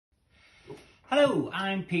Hello,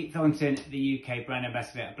 I'm Pete Thornton, the UK brand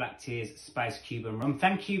ambassador at Black Tears Spice Cube and Rum.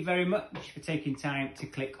 Thank you very much for taking time to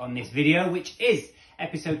click on this video, which is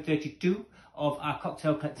episode 32 of our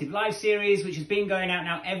Cocktail Collective live series, which has been going out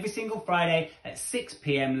now every single Friday at 6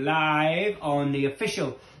 PM live on the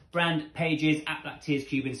official brand pages at Black Tears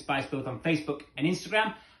Cube and Spice, both on Facebook and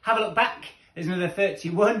Instagram. Have a look back. There's another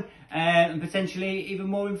 31 and potentially even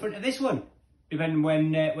more in front of this one, depending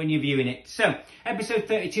when you're viewing it. So, episode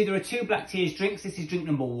 32, there are two Black Tears drinks. This is drink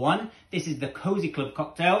number 1. This is the Cosy Club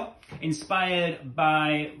cocktail, inspired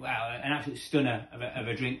by, well, an absolute stunner of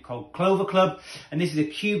a drink called Clover Club. And this is a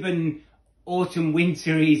Cuban autumn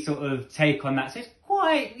wintry sort of take on that. So it's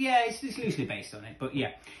quite, yeah, it's loosely based on it, but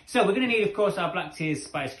yeah. So we're going to need, of course, our Black Tears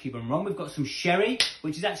Spice Cube and Rum. We've got some sherry,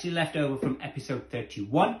 which is actually left over from episode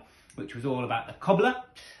 31. Which was all about the cobbler.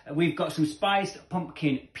 We've got some spiced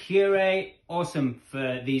pumpkin puree, awesome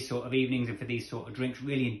for these sort of evenings and for these sort of drinks,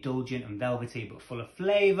 really indulgent and velvety but full of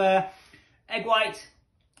flavour. Egg white,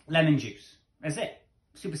 lemon juice. That's it.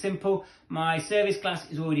 Super simple. My service glass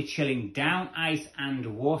is already chilling down, ice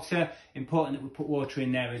and water. Important that we put water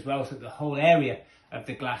in there as well so that the whole area of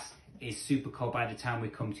the glass is super cold by the time we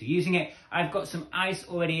come to using it. I've got some ice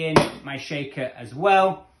already in my shaker as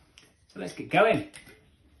well. So let's get going.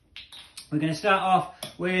 We're going to start off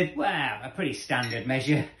with, well, a pretty standard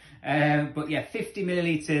measure, but yeah, 50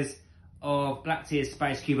 millilitres of Black Tears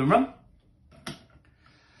Spice Cube and Rum.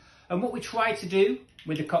 And what we try to do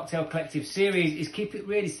with the Cocktail Collective series is keep it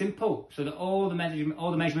really simple, so that all the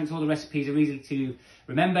measurements, all the recipes are easy to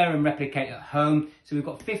remember and replicate at home. So we've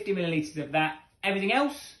got 50 millilitres of that. Everything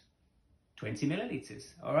else, 20 millilitres.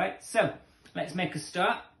 All right, so let's make a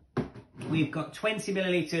start. We've got 20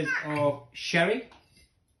 millilitres of sherry.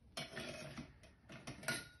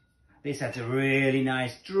 This adds a really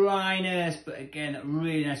nice dryness, but again, a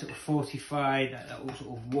really nice sort of fortified, that all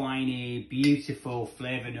sort of winey, beautiful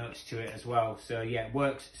flavour notes to it as well. So yeah, it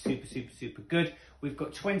works super, super, super good. We've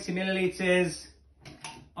got 20 millilitres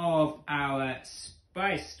of our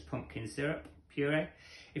spiced pumpkin syrup puree.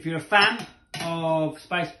 If you're a fan of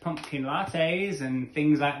spiced pumpkin lattes and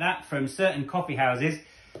things like that from certain coffee houses,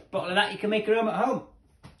 a bottle of that you can make your own at home.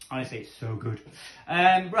 Honestly, it's so good.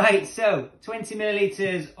 Right, so 20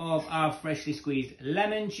 millilitres of our freshly squeezed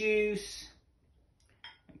lemon juice.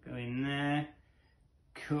 Go in there.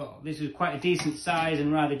 Cool. This is quite a decent size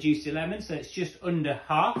and rather juicy lemon, so it's just under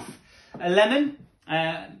half a lemon.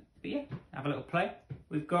 But yeah, have a little play.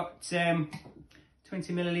 We've got 20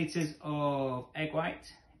 millilitres of egg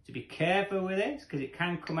white. To be careful with this, because it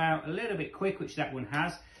can come out a little bit quick, which that one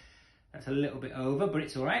has. That's a little bit over, but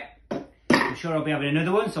it's all right. I'm sure I'll be having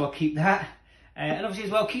another one, so I'll keep that. And obviously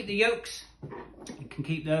as well, keep the yolks. You can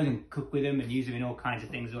keep those and cook with them and use them in all kinds of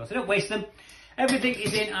things as well. So don't waste them. Everything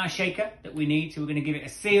is in our shaker that we need. So we're going to give it a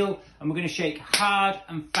seal and we're going to shake hard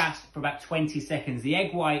and fast for about 20 seconds. The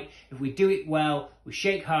egg white, if we do it well, we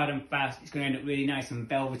shake hard and fast, it's going to end up really nice and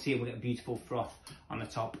velvety and we'll get a beautiful froth on the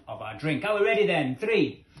top of our drink. Are we ready then?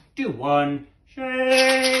 3, 2, 1,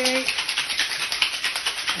 shake.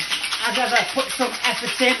 As ever, put some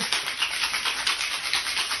effort in.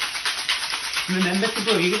 Remember to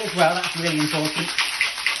breathe as well, that's really important.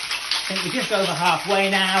 I think we're just over halfway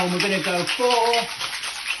now and we're going to go 4,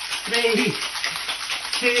 3,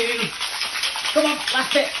 2, come on,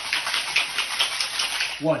 last bit.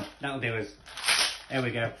 1, that'll do us. There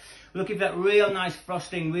we go. We'll give that real nice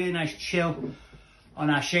frosting, really nice chill on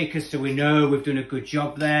our shakers so we know we've done a good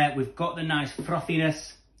job there. We've got the nice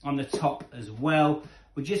frothiness on the top as well.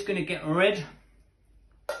 We're just going to get rid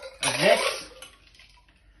of this.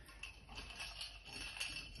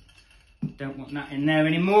 Don't want that in there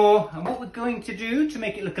anymore. And what we're going to do to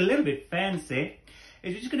make it look a little bit fancy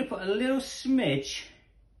is we're just going to put a little smidge,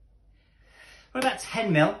 for about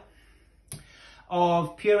 10 ml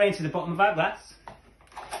of puree into the bottom of our glass.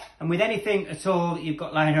 And with anything at all that you've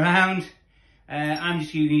got lying around, I'm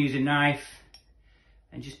just going to use a knife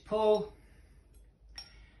and just pull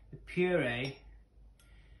the puree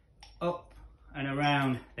up and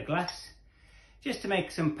around the glass just to make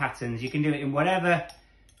some patterns. You can do it in whatever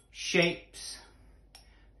shapes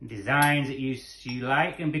and designs that you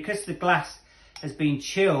like, and because the glass has been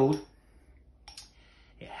chilled,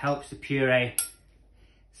 it helps the puree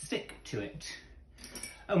stick to it.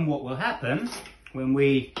 And what will happen when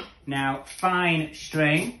we now fine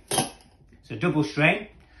strain, so double strain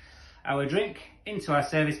our drink into our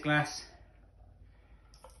service glass,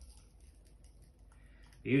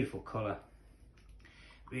 beautiful colour,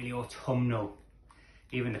 really autumnal,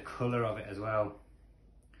 even the colour of it as well.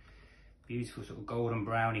 Beautiful sort of golden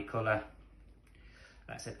browny colour.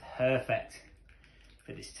 That's a perfect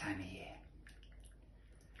for this time of year.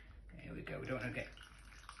 There we go. We don't want to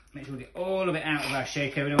make sure we get all of it out of our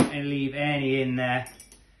shaker. We don't want to leave any in there.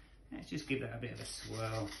 Let's just give that a bit of a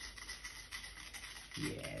swirl.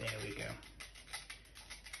 Yeah, there we go.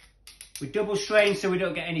 We double strain so we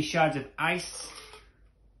don't get any shards of ice.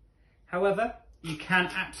 However, you can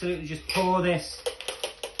absolutely just pour this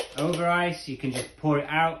over ice. You can just pour it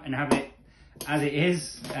out and have it as it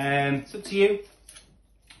is. It's up to you. You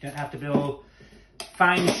don't have to be all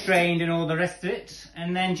fine strained and all the rest of it.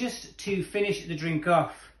 And then just to finish the drink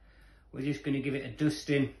off, we're just going to give it a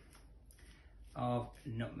dusting of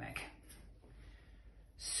nutmeg.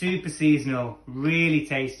 Super seasonal, really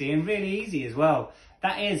tasty and really easy as well.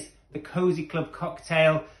 That is the Cosy Club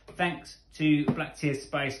cocktail, thanks to Black Tears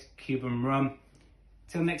Spiced Cuban Rum.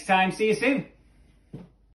 Till next time, see you soon.